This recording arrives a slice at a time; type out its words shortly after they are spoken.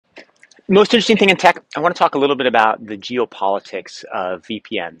Most interesting thing in tech, I want to talk a little bit about the geopolitics of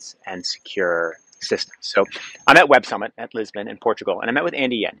VPNs and secure systems. So I'm at Web Summit at Lisbon in Portugal, and I met with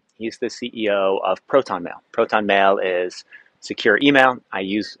Andy Yen. He's the CEO of Proton Mail. Proton Mail is secure email. I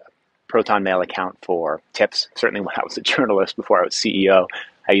use a Proton Mail account for tips. Certainly when I was a journalist before I was CEO,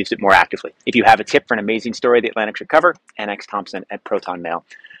 I used it more actively. If you have a tip for an amazing story the Atlantic should cover, NX Thompson at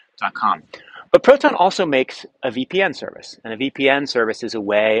protonmail.com. But Proton also makes a VPN service, and a VPN service is a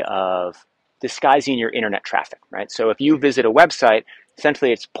way of disguising your internet traffic, right? So if you visit a website,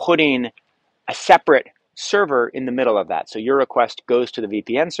 essentially it's putting a separate server in the middle of that. So your request goes to the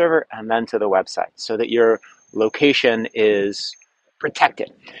VPN server and then to the website so that your location is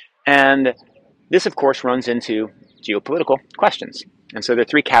protected. And this, of course, runs into geopolitical questions. And so there are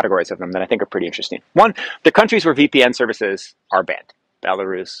three categories of them that I think are pretty interesting. One, the countries where VPN services are banned: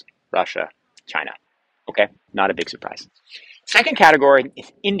 Belarus, Russia, China. Okay, not a big surprise. Second category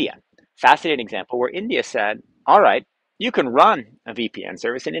is India. Fascinating example where India said, all right, you can run a VPN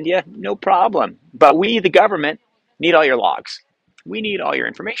service in India, no problem. But we, the government, need all your logs. We need all your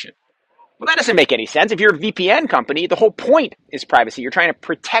information. Well, that doesn't make any sense. If you're a VPN company, the whole point is privacy. You're trying to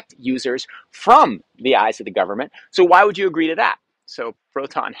protect users from the eyes of the government. So why would you agree to that? So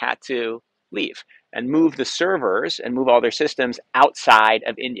Proton had to leave and move the servers and move all their systems outside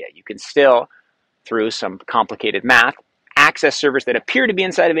of India. You can still, through some complicated math, access servers that appear to be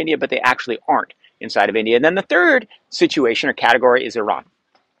inside of India, but they actually aren't inside of India. And then the third situation or category is Iran.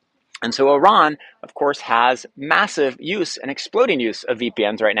 And so Iran, of course, has massive use and exploding use of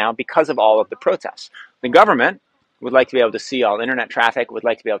VPNs right now because of all of the protests. The government would like to be able to see all internet traffic, would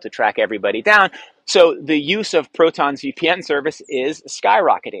like to be able to track everybody down. So the use of Proton's VPN service is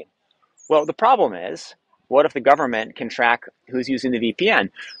skyrocketing. Well, the problem is, what if the government can track who's using the VPN?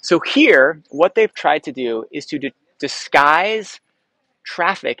 So here, what they've tried to do is to disguise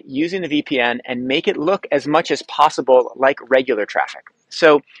traffic using the VPN and make it look as much as possible like regular traffic.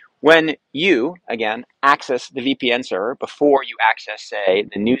 So when you, again, access the VPN server before you access, say,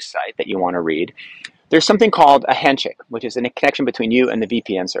 the news site that you want to read, there's something called a handshake, which is a connection between you and the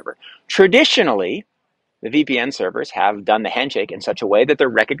VPN server. Traditionally, the VPN servers have done the handshake in such a way that they're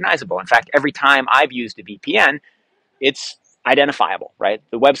recognizable. In fact, every time I've used a VPN, it's identifiable, right?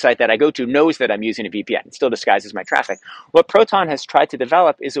 The website that I go to knows that I'm using a VPN. It still disguises my traffic. What Proton has tried to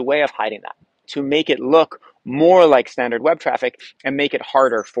develop is a way of hiding that, to make it look more like standard web traffic and make it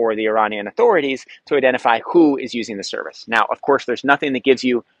harder for the Iranian authorities to identify who is using the service. Now, of course, there's nothing that gives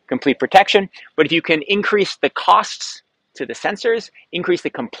you complete protection, but if you can increase the costs to the sensors, increase the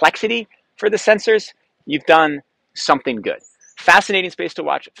complexity for the sensors, you've done something good. Fascinating space to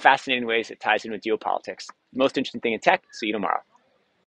watch, fascinating ways it ties in with geopolitics. Most interesting thing in tech. See you tomorrow.